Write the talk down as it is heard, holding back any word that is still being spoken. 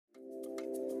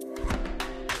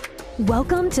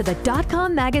Welcome to the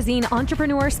DotCom Magazine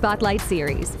Entrepreneur Spotlight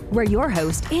Series, where your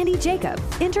host, Andy Jacob,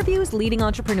 interviews leading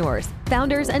entrepreneurs,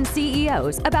 founders, and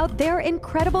CEOs about their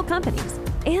incredible companies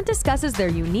and discusses their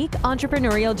unique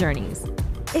entrepreneurial journeys.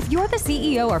 If you're the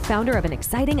CEO or founder of an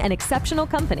exciting and exceptional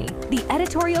company, the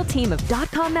editorial team of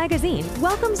DotCom Magazine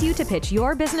welcomes you to pitch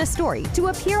your business story to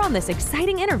appear on this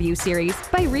exciting interview series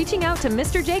by reaching out to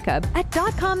Mr. Jacob at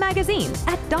DotCom Magazine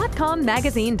at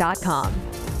dotcommagazine.com.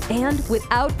 And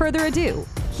without further ado,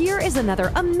 here is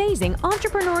another amazing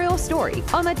entrepreneurial story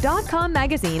on the DotCom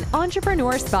Magazine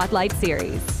Entrepreneur Spotlight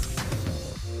Series.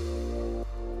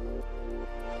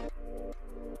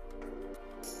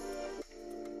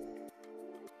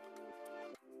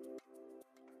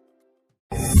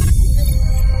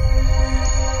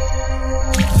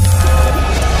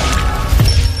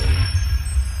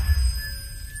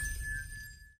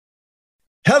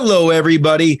 Hello,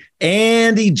 everybody.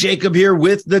 Andy Jacob here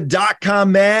with the DotCom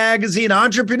Magazine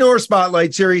Entrepreneur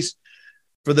Spotlight Series.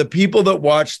 For the people that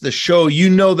watch the show, you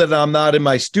know that I'm not in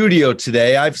my studio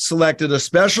today. I've selected a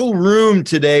special room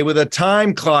today with a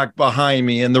time clock behind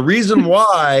me. And the reason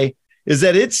why is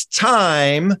that it's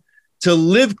time to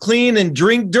live clean and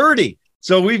drink dirty.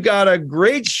 So we've got a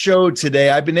great show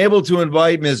today. I've been able to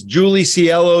invite Ms. Julie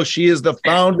Cielo. She is the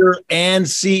founder and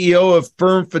CEO of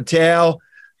Fatale.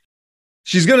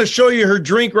 She's going to show you her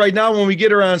drink right now when we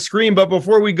get her on screen. But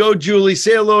before we go, Julie,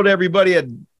 say hello to everybody at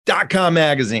DotCom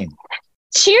Magazine.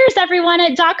 Cheers, everyone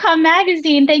at DotCom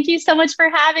Magazine. Thank you so much for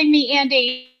having me,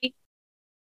 Andy.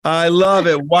 I love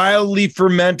it. Wildly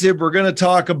fermented. We're going to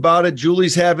talk about it.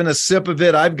 Julie's having a sip of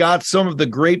it. I've got some of the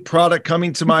great product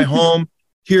coming to my home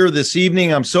here this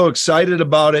evening. I'm so excited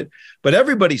about it. But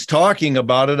everybody's talking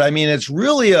about it. I mean, it's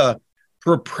really a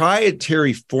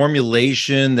proprietary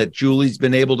formulation that Julie's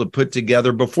been able to put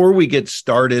together. Before we get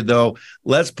started, though,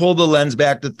 let's pull the lens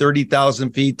back to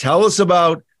 30,000 feet. Tell us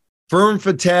about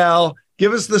Fatale.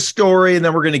 Give us the story, and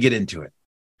then we're going to get into it.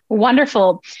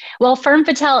 Wonderful. Well,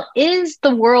 Fatale is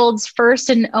the world's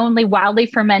first and only wildly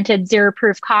fermented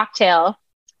zero-proof cocktail.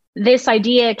 This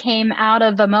idea came out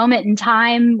of a moment in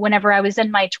time whenever I was in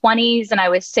my 20s and I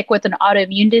was sick with an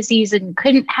autoimmune disease and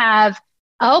couldn't have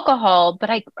alcohol, but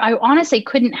I honestly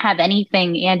couldn't have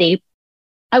anything, Andy.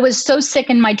 I was so sick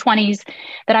in my 20s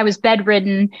that I was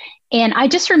bedridden. And I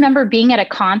just remember being at a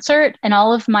concert and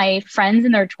all of my friends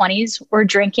in their 20s were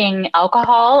drinking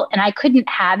alcohol and I couldn't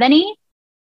have any.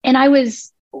 And I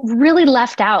was really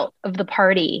left out of the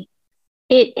party.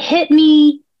 It hit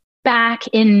me back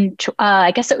in,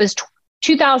 I guess it was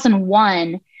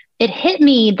 2001. It hit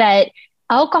me that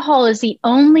alcohol is the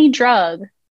only drug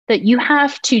that you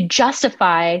have to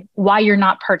justify why you're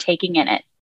not partaking in it.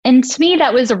 And to me,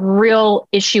 that was a real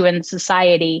issue in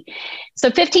society.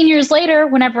 So 15 years later,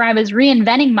 whenever I was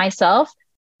reinventing myself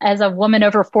as a woman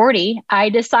over 40, I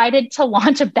decided to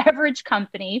launch a beverage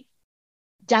company.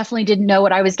 Definitely didn't know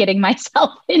what I was getting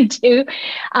myself into.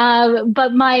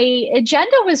 But my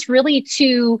agenda was really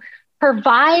to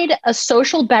provide a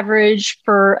social beverage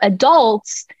for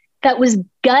adults that was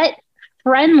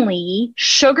gut-friendly,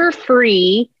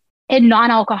 sugar-free, and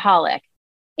non-alcoholic.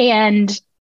 And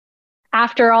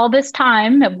after all this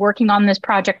time of working on this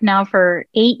project now for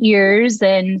 8 years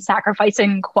and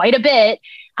sacrificing quite a bit,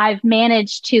 I've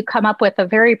managed to come up with a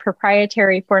very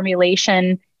proprietary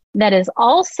formulation that is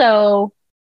also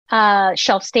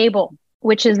shelf stable,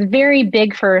 which is very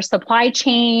big for supply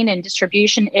chain and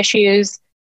distribution issues.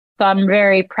 So I'm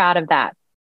very proud of that.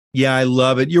 Yeah, I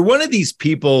love it. You're one of these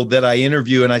people that I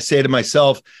interview and I say to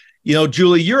myself, you know,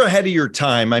 Julie, you're ahead of your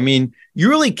time. I mean, you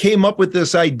really came up with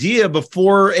this idea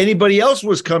before anybody else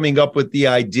was coming up with the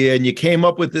idea. And you came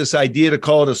up with this idea to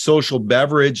call it a social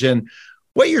beverage. And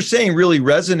what you're saying really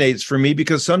resonates for me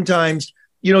because sometimes,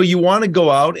 you know, you want to go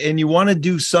out and you want to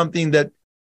do something that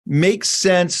makes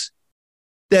sense,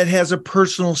 that has a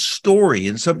personal story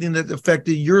and something that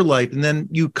affected your life. And then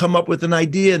you come up with an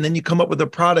idea and then you come up with a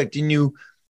product and you've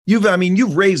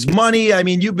raised money. I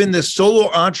mean, you've been this solo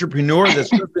entrepreneur that's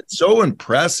been so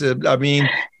impressive. I mean,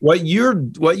 what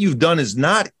you've done is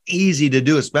not easy to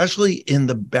do, especially in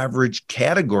the beverage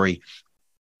category,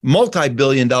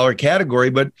 multi-billion-dollar category,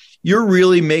 but you're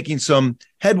really making some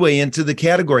headway into the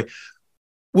category.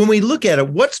 When we look at it,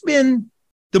 what's been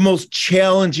the most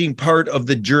challenging part of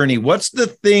the journey? What's the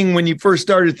thing when you first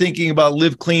started thinking about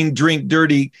live clean, drink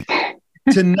dirty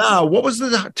to now? What was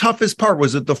the toughest part?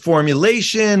 Was it the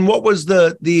formulation? What was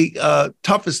the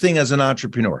toughest thing as an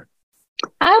entrepreneur?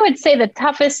 I would say the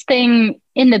toughest thing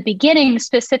in the beginning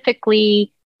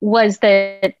specifically was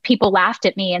that people laughed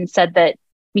at me and said that,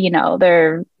 you know,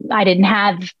 I didn't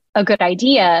have a good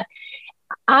idea.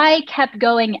 I kept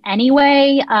going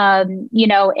anyway.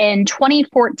 In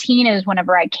 2014 is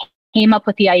whenever I came up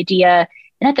with the idea.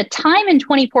 And at the time in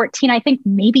 2014, I think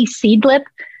maybe Seedlip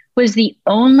was the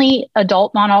only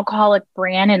adult non-alcoholic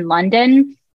brand in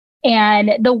London.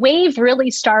 And the wave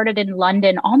really started in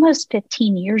London almost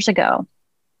 15 years ago.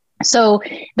 So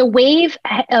the wave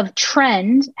of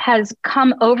trend has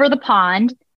come over the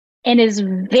pond and is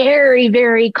very,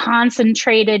 very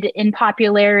concentrated in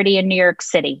popularity in New York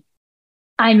City.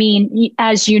 I mean,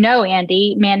 as you know,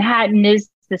 Andy, Manhattan is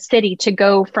the city to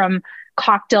go from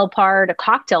cocktail bar to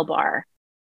cocktail bar.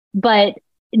 But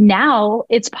now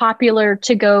it's popular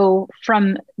to go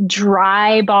from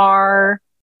dry bar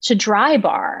to dry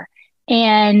bar,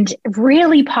 and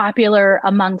really popular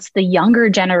amongst the younger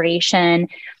generation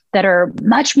that are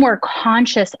much more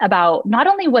conscious about not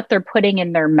only what they're putting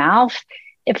in their mouth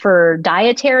for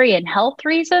dietary and health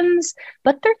reasons,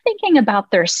 but they're thinking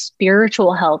about their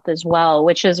spiritual health as well,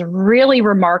 which is really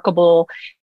remarkable.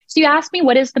 So you asked me,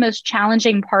 what is the most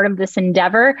challenging part of this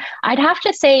endeavor? I'd have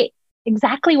to say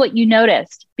exactly what you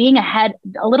noticed, being ahead,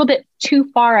 a little bit too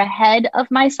far ahead of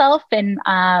myself. And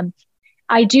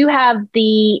I do have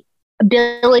the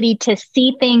ability to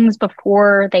see things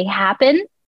before they happen.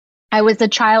 I was a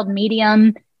child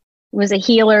medium, was a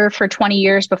healer for 20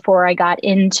 years before I got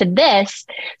into this.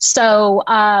 So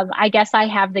I guess I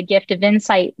have the gift of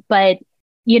insight, but,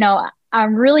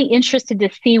 I'm really interested to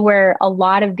see where a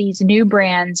lot of these new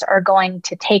brands are going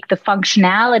to take the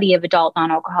functionality of adult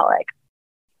non-alcoholic.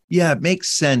 Yeah, it makes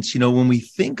sense. When we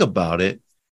think about it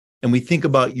and we think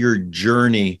about your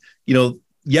journey,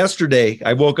 yesterday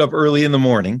I woke up early in the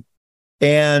morning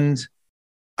and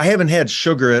I haven't had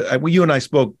sugar. You and I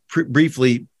spoke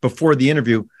briefly before the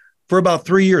interview for about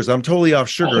 3 years. I'm totally off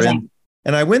sugar.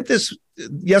 And I went this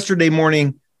yesterday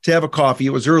morning to have a coffee.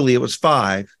 It was early. It was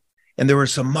 5. And there were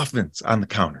some muffins on the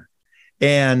counter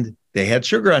and they had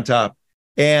sugar on top.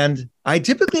 And I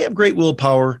typically have great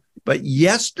willpower, but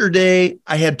yesterday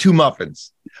I had 2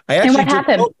 muffins. And what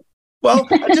happened?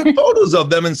 I took photos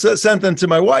of them and sent them to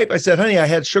my wife. I said, honey, I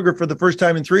had sugar for the first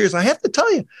time in 3 years. I have to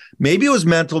tell you, maybe it was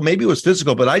mental, maybe it was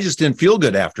physical, but I just didn't feel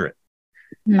good after it.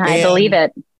 I believe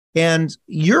it. And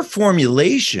your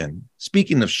formulation,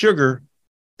 speaking of sugar,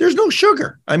 there's no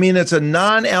sugar. I mean, it's a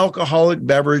non-alcoholic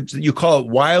beverage. You call it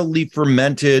wildly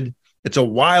fermented. It's a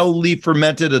wildly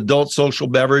fermented adult social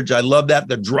beverage. I love that.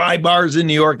 The dry bars in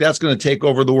New York, that's going to take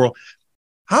over the world.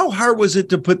 How hard was it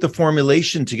to put the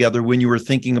formulation together when you were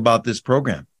thinking about this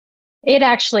program? It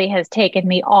actually has taken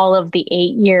me all of the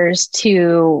 8 years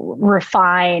to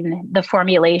refine the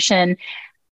formulation.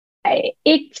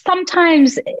 It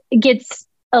sometimes gets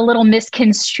a little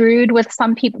misconstrued with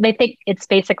some people. They think it's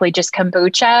basically just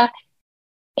kombucha,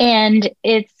 and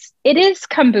it is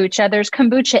kombucha. There's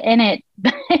kombucha in it.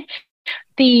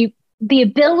 The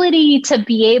ability to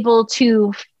be able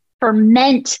to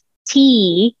ferment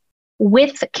tea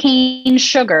with cane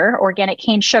sugar, organic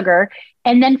cane sugar,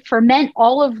 and then ferment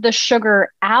all of the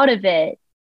sugar out of it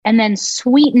and then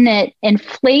sweeten it and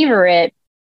flavor it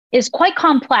is quite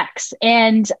complex.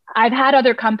 And I've had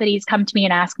other companies come to me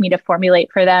and ask me to formulate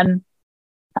for them.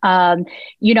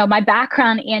 My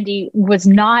background, Andy, was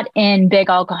not in big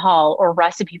alcohol or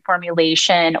recipe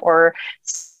formulation or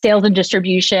sales and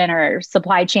distribution or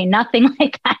supply chain, nothing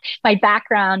like that. My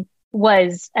background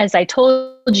was, as I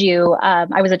told you,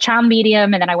 I was a child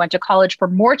medium, and then I went to college for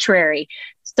mortuary.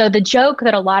 So the joke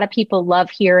that a lot of people love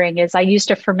hearing is I used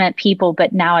to ferment people,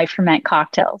 but now I ferment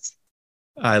cocktails.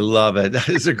 I love it. That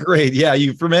is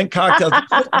you ferment cocktails.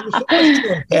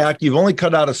 You've only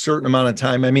cut out a certain amount of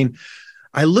time. I mean,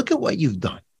 I look at what you've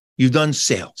done. You've done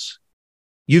sales.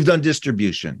 You've done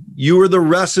distribution. You are the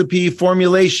recipe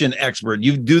formulation expert.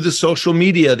 You do the social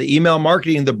media, the email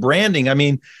marketing, the branding. I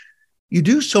mean, you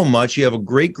do so much. You have a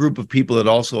great group of people that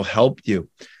also helped you.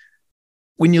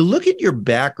 When you look at your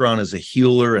background as a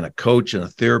healer and a coach and a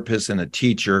therapist and a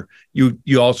teacher, you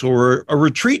also were a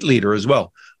retreat leader as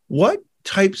well. What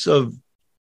types of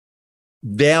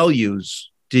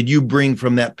values did you bring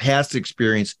from that past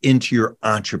experience into your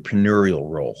entrepreneurial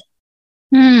role?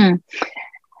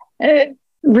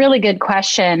 Really good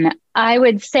question. I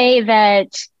would say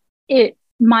that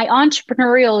my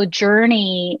entrepreneurial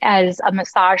journey as a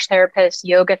massage therapist,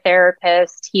 yoga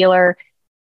therapist, healer,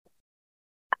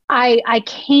 I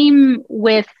came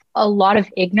with a lot of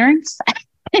ignorance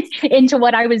into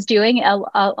what I was doing,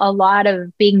 a lot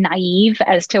of being naive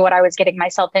as to what I was getting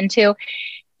myself into,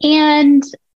 and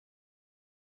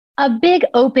a big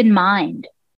open mind,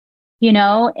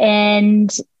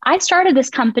 and I started this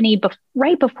company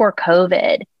right before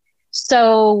COVID.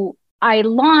 So I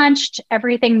launched,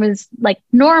 everything was like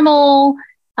normal.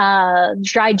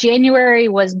 Dry January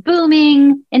was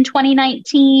booming in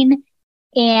 2019.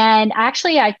 And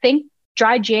actually, I think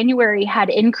Dry January had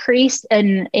increased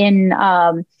in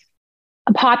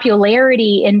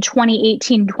popularity in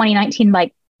 2018, 2019,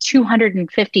 like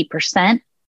 250%.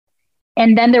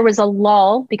 And then there was a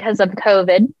lull because of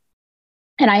COVID.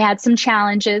 And I had some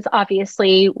challenges,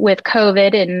 obviously, with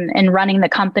COVID and running the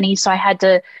company. So I had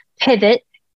to pivot.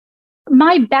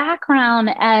 My background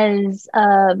as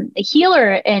a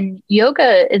healer and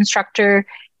yoga instructor,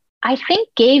 I think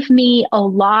gave me a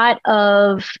lot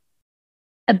of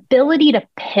ability to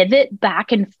pivot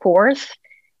back and forth,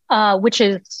 which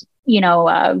is,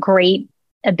 a great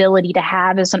ability to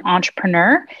have as an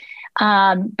entrepreneur.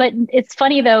 But it's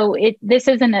funny though, this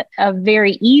isn't a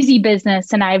very easy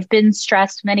business. And I've been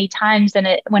stressed many times.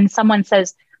 And when someone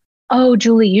says, "Oh,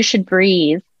 Julie, you should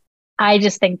breathe," I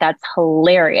just think that's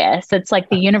hilarious. It's like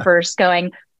the universe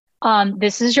going,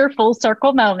 this is your full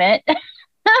circle moment.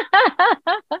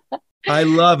 I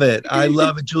love it. I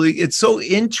love it, Julie. It's so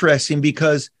interesting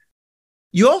because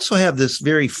you also have this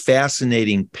very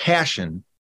fascinating passion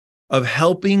of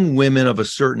helping women of a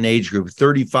certain age group,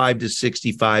 35 to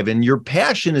 65. And your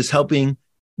passion is helping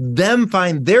them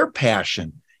find their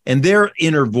passion and their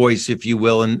inner voice, if you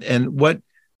will, and what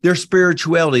their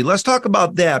spirituality. Let's talk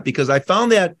about that, because I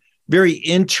found that very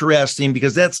interesting,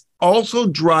 because that's also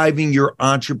driving your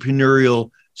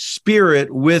entrepreneurial spirit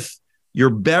with your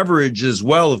beverage as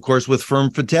well, of course, with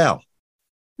Ferm Fatale.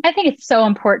 I think it's so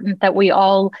important that we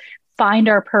all find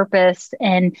our purpose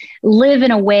and live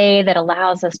in a way that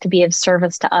allows us to be of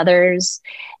service to others.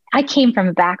 I came from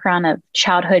a background of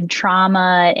childhood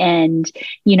trauma, and,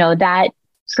 that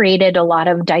created a lot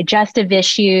of digestive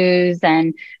issues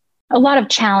and a lot of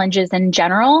challenges in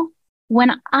general.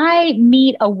 When I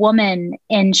meet a woman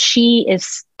and she is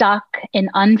stuck and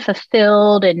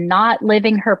unfulfilled and not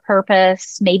living her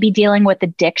purpose, maybe dealing with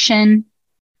addiction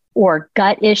or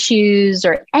gut issues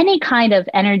or any kind of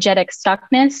energetic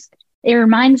stuckness, it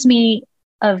reminds me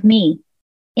of me.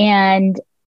 And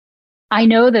I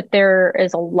know that there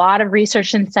is a lot of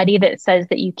research and study that says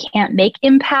that you can't make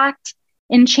impact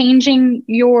in changing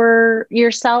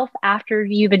yourself after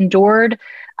you've endured,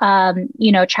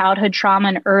 childhood trauma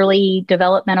and early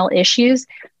developmental issues.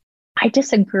 I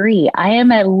disagree. I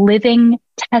am a living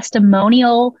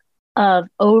testimonial of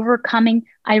overcoming.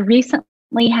 I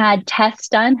recently had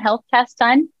health tests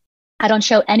done. I don't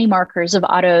show any markers of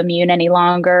autoimmune any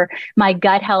longer. My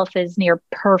gut health is near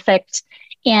perfect.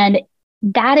 And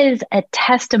that is a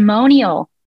testimonial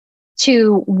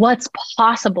to what's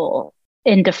possible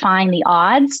in defying the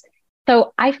odds.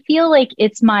 So I feel like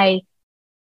it's I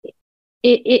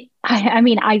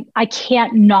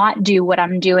can't not do what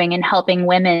I'm doing in helping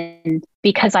women,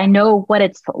 because I know what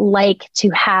it's like to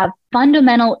have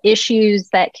fundamental issues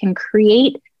that can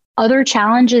create other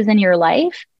challenges in your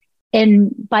life.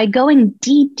 And by going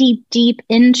deep, deep, deep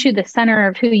into the center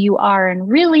of who you are and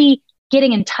really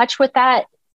getting in touch with that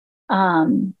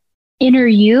inner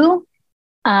you,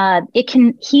 it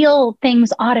can heal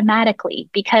things automatically,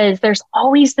 because there's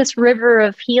always this river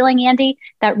of healing, Andy.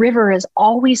 That river is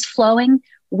always flowing.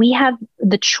 We have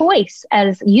the choice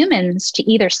as humans to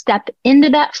either step into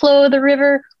that flow of the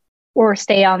river or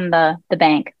stay on the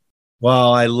bank.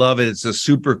 Wow, I love it. It's a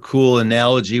super cool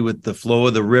analogy with the flow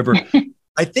of the river.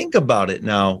 I think about it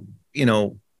now,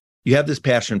 you have this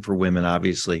passion for women,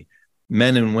 obviously.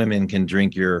 Men and women can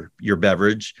drink your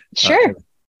beverage. Sure.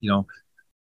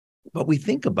 But we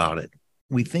think about it.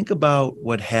 We think about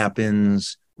what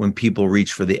happens when people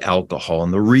reach for the alcohol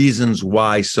and the reasons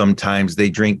why sometimes they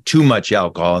drink too much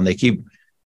alcohol and they keep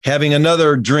having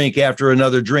another drink after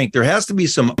another drink. There has to be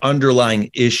some underlying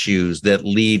issues that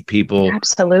lead people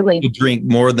absolutely to drink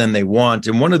more than they want.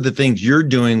 And one of the things you're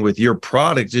doing with your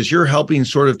product is you're helping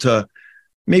sort of to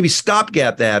maybe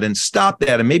stopgap that and stop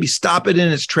that and maybe stop it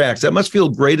in its tracks. That must feel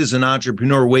great as an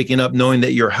entrepreneur, waking up knowing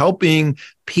that you're helping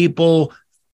people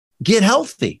get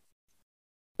healthy.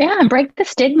 Yeah, and break the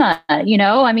stigma. We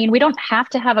don't have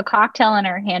to have a cocktail in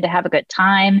our hand to have a good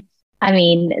time. I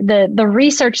mean, the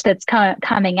research that's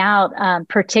coming out,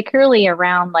 particularly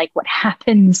around like what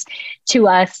happens to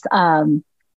us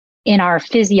in our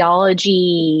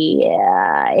physiology,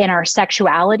 in our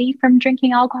sexuality from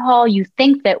drinking alcohol. You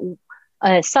think that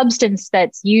a substance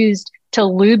that's used to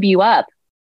lube you up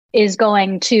is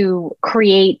going to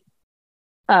create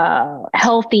a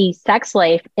healthy sex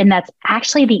life, and that's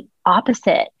actually the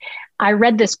opposite. I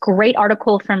read this great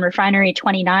article from Refinery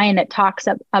 29 that talks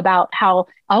about how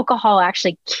alcohol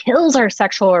actually kills our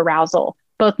sexual arousal,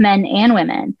 both men and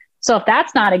women. So if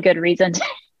that's not a good reason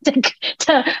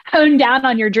to hone down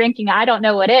on your drinking, I don't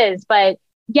know what is. But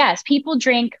yes, people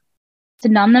drink to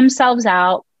numb themselves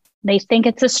out. They think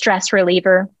it's a stress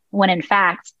reliever, when in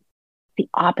fact, the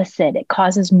opposite. It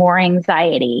causes more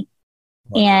anxiety.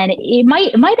 Wow. And it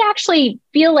might actually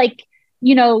feel like,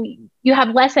 you have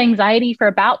less anxiety for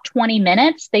about 20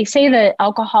 minutes. They say the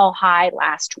alcohol high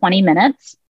lasts 20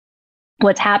 minutes.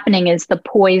 What's happening is the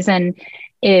poison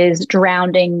is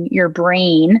drowning your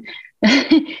brain.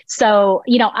 So,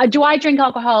 do I drink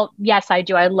alcohol? Yes, I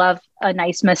do. I love a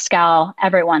nice mezcal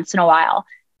every once in a while,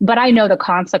 but I know the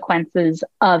consequences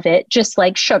of it, just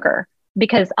like sugar,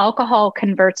 because alcohol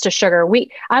converts to sugar.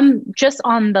 I'm just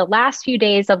on the last few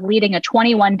days of leading a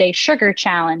 21-day sugar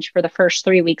challenge for the first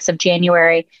 3 weeks of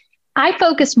January. I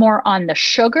focus more on the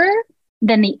sugar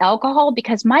than the alcohol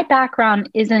because my background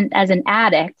isn't as an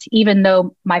addict, even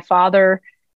though my father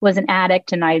was an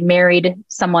addict and I married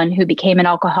someone who became an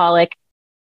alcoholic.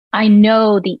 I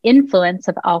know the influence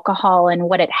of alcohol and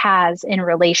what it has in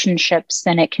relationships,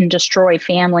 and it can destroy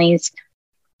families.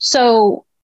 So,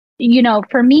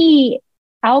 for me,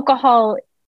 alcohol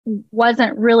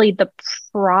wasn't really the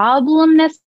problem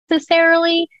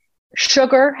necessarily.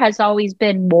 Sugar has always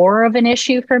been more of an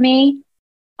issue for me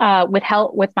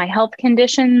with my health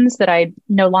conditions that I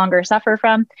no longer suffer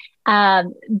from.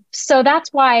 So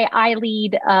that's why I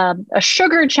lead a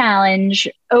sugar challenge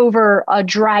over a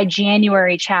dry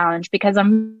January challenge, because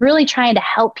I'm really trying to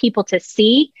help people to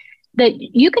see that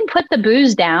you can put the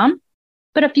booze down,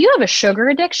 but if you have a sugar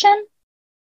addiction,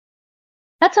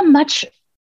 that's a much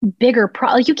bigger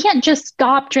problem. You can't just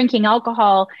stop drinking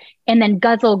alcohol and then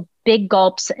guzzle big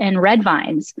gulps and red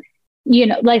vines.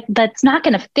 That's not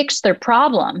going to fix their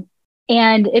problem.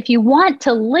 And if you want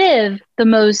to live the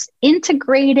most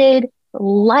integrated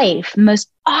life,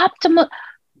 most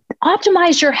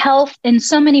optimize your health in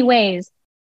so many ways,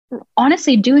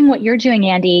 honestly, doing what you're doing,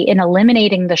 Andy, in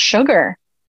eliminating the sugar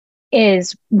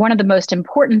is one of the most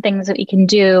important things that we can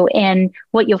do. And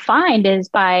what you'll find is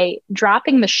by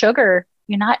dropping the sugar,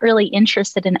 you're not really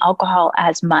interested in alcohol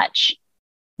as much.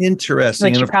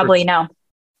 Interesting. Which you probably know.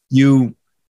 You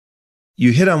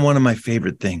hit on one of my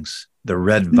favorite things, the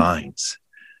red vines.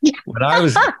 When I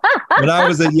was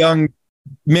a young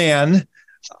man,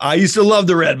 I used to love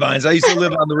the red vines. I used to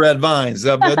live on the red vines.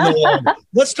 But no,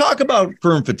 let's talk about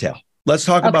Ferm Fatale. Let's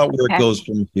talk about where it goes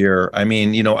from here. I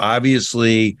mean,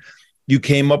 obviously you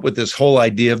came up with this whole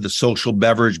idea of the social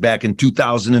beverage back in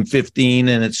 2015,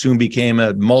 and it soon became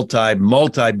a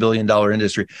multi-billion-dollar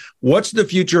industry. What's the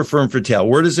future of Ferm Fatale?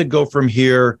 Where does it go from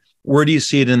here? Where do you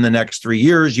see it in the next 3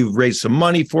 years? You've raised some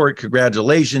money for it.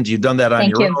 Congratulations. You've done that on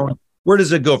your own. Where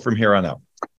does it go from here on out?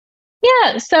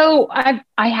 Yeah, so I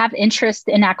have interest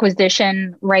in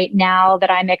acquisition right now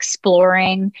that I'm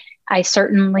exploring. I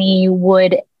certainly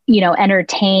would,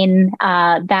 entertain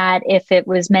that if it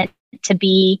was meant to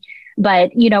be.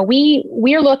 But,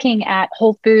 we're looking at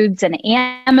Whole Foods and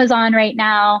Amazon right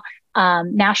now.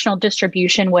 National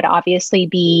distribution would obviously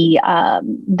be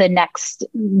the next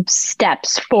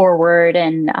steps forward.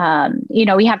 And,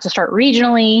 we have to start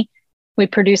regionally. We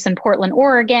produce in Portland,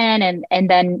 Oregon, and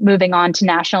then moving on to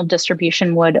national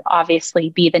distribution would obviously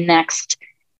be the next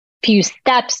few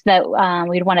steps that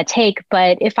we'd want to take.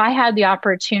 But if I had the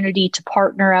opportunity to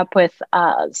partner up with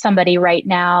somebody right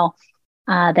now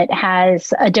that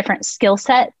has a different skill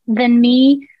set than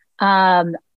me,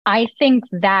 I think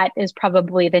that is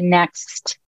probably the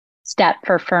next step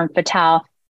for Ferm Fatale.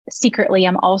 Secretly,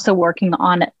 I'm also working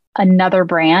on another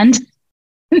brand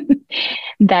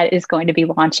that is going to be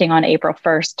launching on April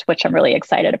 1st, which I'm really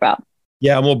excited about.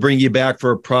 Yeah, and we'll bring you back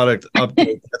for a product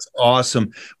update. That's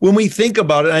awesome. When we think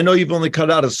about it, I know you've only cut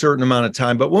out a certain amount of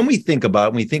time, but when we think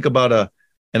about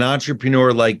an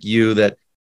entrepreneur like you that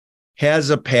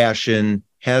has a passion,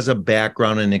 has a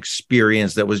background and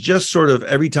experience that was just sort of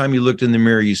every time you looked in the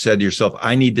mirror, you said to yourself,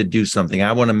 I need to do something.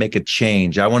 I want to make a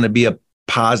change. I want to be a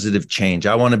positive change.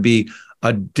 I want to be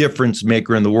a difference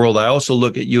maker in the world. I also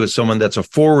look at you as someone that's a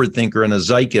forward thinker and a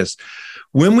zeitgeist.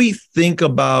 When we think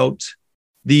about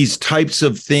these types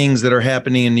of things that are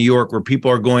happening in New York where people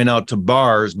are going out to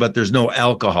bars, but there's no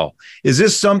alcohol, is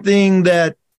this something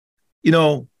that,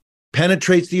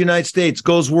 penetrates the United States,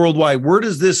 goes worldwide? Where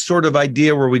does this sort of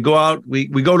idea where we go out, we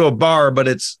go to a bar, but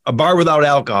it's a bar without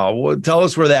alcohol? Tell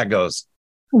us where that goes.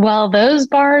 Well, those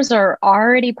bars are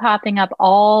already popping up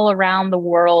all around the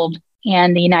world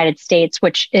and the United States,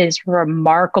 which is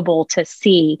remarkable to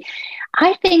see.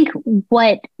 I think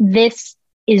what this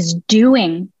is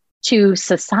doing to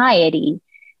society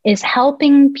is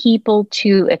helping people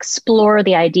to explore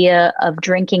the idea of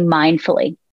drinking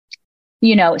mindfully,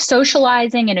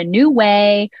 socializing in a new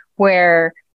way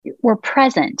where we're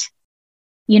present.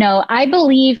 I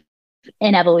believe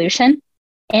in evolution,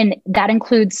 and that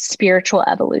includes spiritual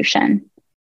evolution.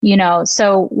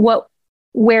 So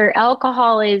where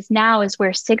alcohol is now is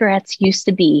where cigarettes used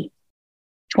to be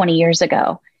 20 years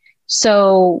ago.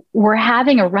 So we're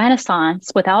having a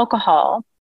renaissance with alcohol,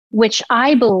 which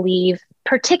I believe,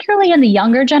 particularly in the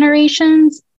younger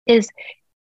generations, is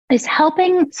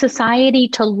helping society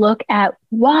to look at,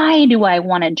 why do I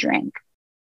want to drink?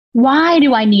 Why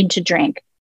do I need to drink?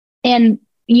 And,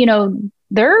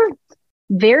 they're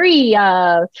very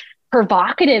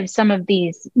provocative, some of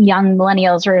these young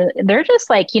millennials, or they're just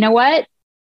like, you know what?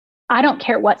 I don't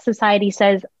care what society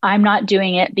says. I'm not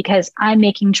doing it because I'm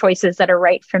making choices that are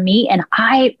right for me. And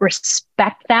I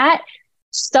respect that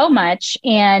so much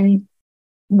and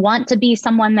want to be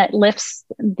someone that lifts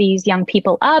these young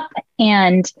people up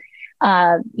and,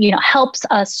 helps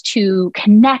us to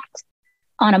connect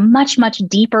on a much, much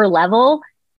deeper level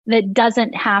that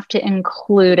doesn't have to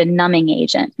include a numbing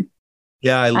agent.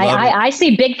 Yeah, I love it. I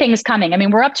see big things coming. I mean,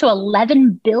 we're up to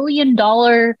 $11 billion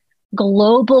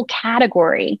global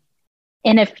category.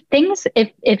 And if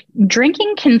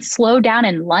drinking can slow down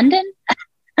in London,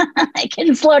 it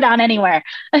can slow down anywhere.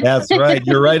 That's right.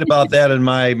 You're right about that. And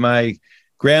my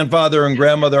grandfather and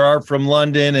grandmother are from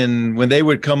London. And when they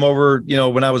would come over,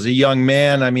 when I was a young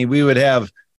man, I mean, we would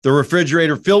have the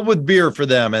refrigerator filled with beer for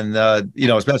them. And,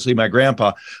 especially my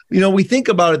grandpa, we think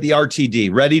about it, the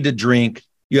RTD, ready to drink.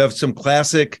 You have some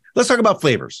classic, let's talk about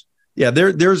flavors. Yeah,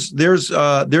 there's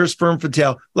Ferm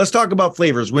Fatale. Let's talk about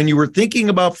flavors. When you were thinking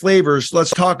about flavors,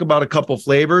 let's talk about a couple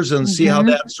flavors and see how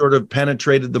that sort of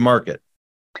penetrated the market.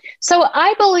 So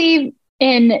I believe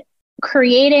in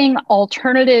creating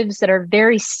alternatives that are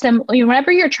very similar.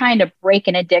 Whenever you're trying to break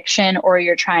an addiction or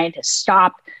you're trying to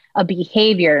stop a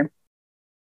behavior,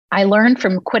 I learned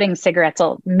from quitting cigarettes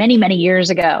many, many years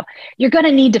ago, you're going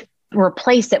to need to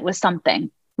replace it with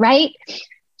something, right?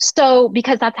 So,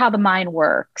 because that's how the mind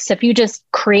works. If you just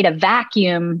create a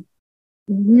vacuum,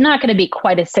 not going to be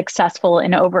quite as successful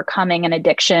in overcoming an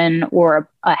addiction or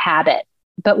a habit.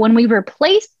 But when we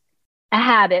replace a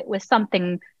habit with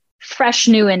something fresh,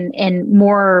 new, and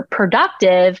more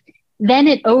productive, then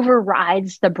it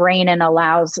overrides the brain and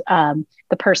allows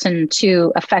the person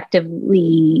to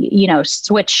effectively,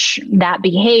 switch that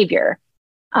behavior.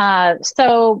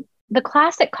 So the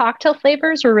classic cocktail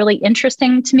flavors were really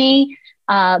interesting to me.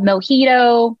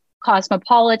 Mojito,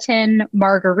 Cosmopolitan,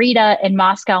 Margarita, and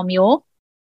Moscow Mule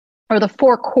are the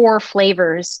 4 core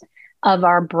flavors of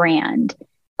our brand.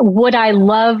 Would I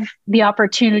love the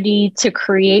opportunity to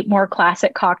create more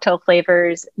classic cocktail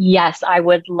flavors? Yes, I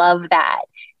would love that.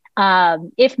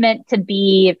 If meant to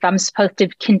be, if I'm supposed to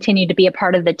continue to be a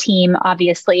part of the team,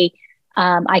 obviously,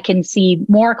 I can see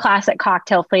more classic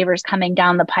cocktail flavors coming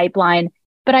down the pipeline.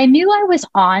 But I knew I was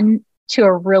on to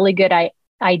a really good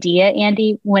idea,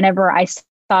 Andy, whenever I saw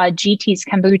GT's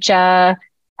Kombucha,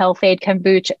 Health-Ade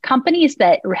Kombucha, companies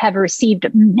that have received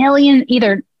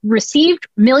either received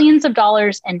millions of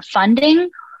dollars in funding,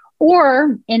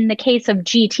 or in the case of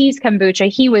GT's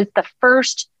Kombucha, he was the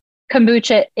first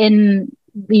kombucha in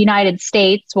the United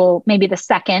States, well, maybe the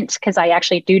second, because I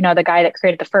actually do know the guy that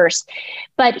created the first,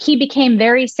 but he became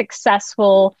very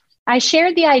successful. I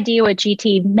shared the idea with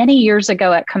GT many years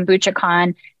ago at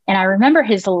KombuchaCon, and I remember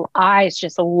his eyes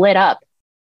just lit up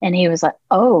and he was like,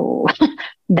 oh,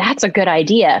 that's a good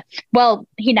idea. Well,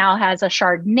 he now has a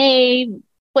Chardonnay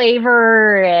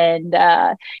flavor and,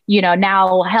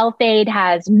 now Health-Ade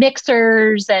has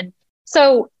mixers. And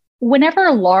so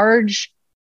whenever large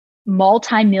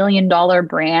multi-million-dollar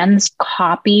brands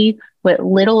copy what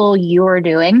little you are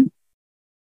doing,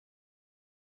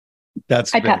 I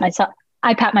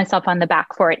pat myself on the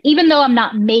back for it, even though I'm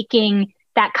not making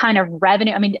that kind of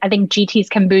revenue. I mean, I think GT's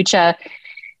Kombucha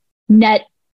net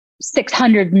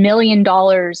 $600 million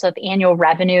of annual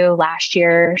revenue last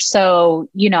year. So,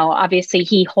 obviously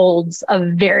he holds a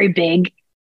very big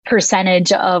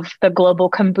percentage of the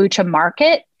global kombucha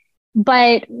market.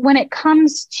 But when it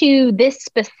comes to this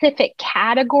specific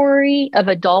category of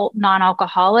adult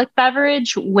non-alcoholic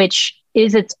beverage, which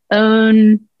is its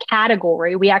own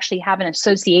category, we actually have an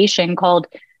association called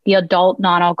the Adult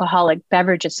Non-Alcoholic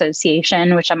Beverage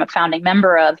Association, which I'm a founding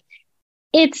member of.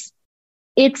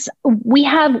 We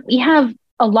have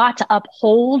a lot to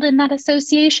uphold in that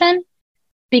association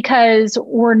because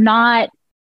we're not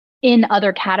in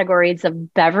other categories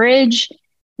of beverage,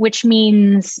 which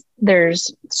means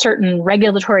there's certain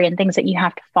regulatory and things that you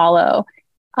have to follow.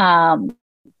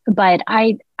 But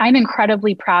I'm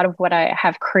incredibly proud of what I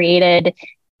have created,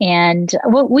 and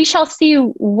we shall see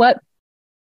what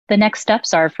the next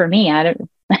steps are for me.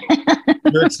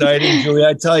 You're exciting, Julie.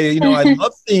 I tell you, I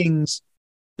love things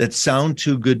that sound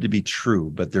too good to be true,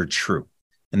 but they're true.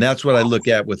 And that's what I look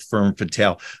at with Ferm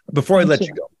Fatale. Before I let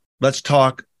you go, let's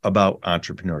talk about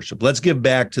entrepreneurship. Let's give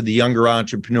back to the younger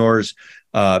entrepreneurs,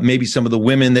 maybe some of the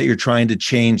women that you're trying to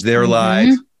change their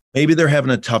lives. Maybe they're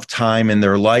having a tough time in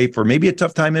their life or maybe a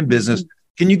tough time in business.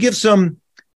 Can you give some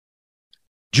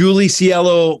Julie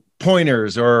Cielo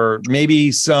pointers or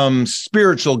maybe some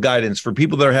spiritual guidance for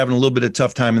people that are having a little bit of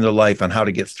tough time in their life on how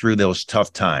to get through those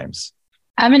tough times?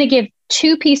 I'm going to give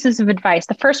two pieces of advice.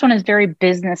 The first one is very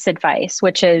business advice,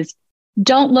 which is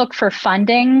don't look for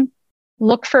funding.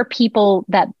 Look for people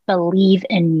that believe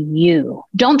in you.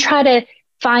 Don't try to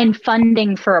find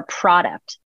funding for a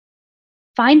product.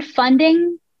 Find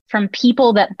funding from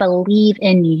people that believe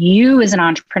in you as an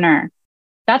entrepreneur.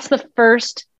 That's the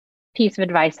first piece of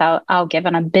advice I'll give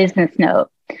on a business note.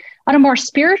 On a more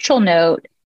spiritual note,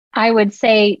 I would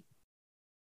say,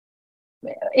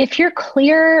 if you're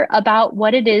clear about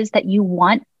what it is that you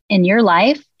want in your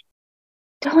life,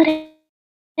 don't let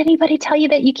anybody tell you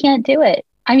that you can't do it.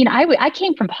 I mean, I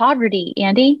came from poverty,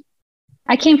 Andy.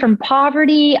 I came from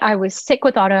poverty. I was sick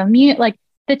with autoimmune. Like,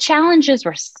 the challenges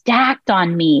were stacked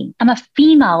on me. I'm a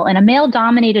female in a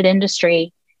male-dominated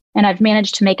industry, and I've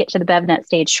managed to make it to the BevNet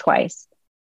stage twice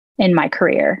in my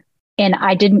career. And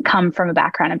I didn't come from a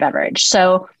background in beverage.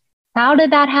 So how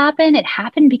did that happen? It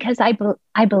happened because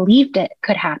I believed it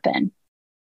could happen.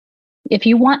 If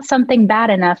you want something bad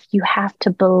enough, you have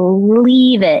to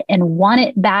believe it and want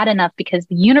it bad enough, because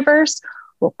the universe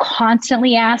will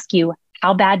constantly ask you,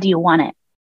 how bad do you want it?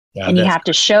 Yeah, and you have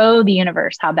to show the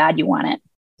universe how bad you want it.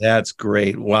 That's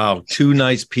great. Wow. Two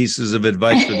nice pieces of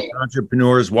advice for the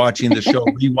entrepreneurs watching the show.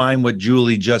 Rewind what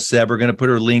Julie just said. We're going to put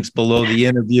her links below the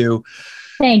interview.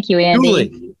 Thank you, Andy.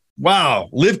 Julie, wow.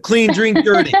 Live clean, drink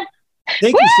dirty.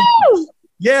 Thank you so much.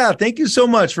 Yeah. Thank you so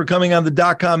much for coming on the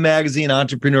DotCom Magazine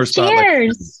Entrepreneur Spotlight.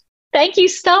 Cheers. Thank you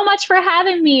so much for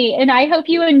having me. And I hope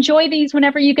you enjoy these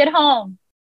whenever you get home.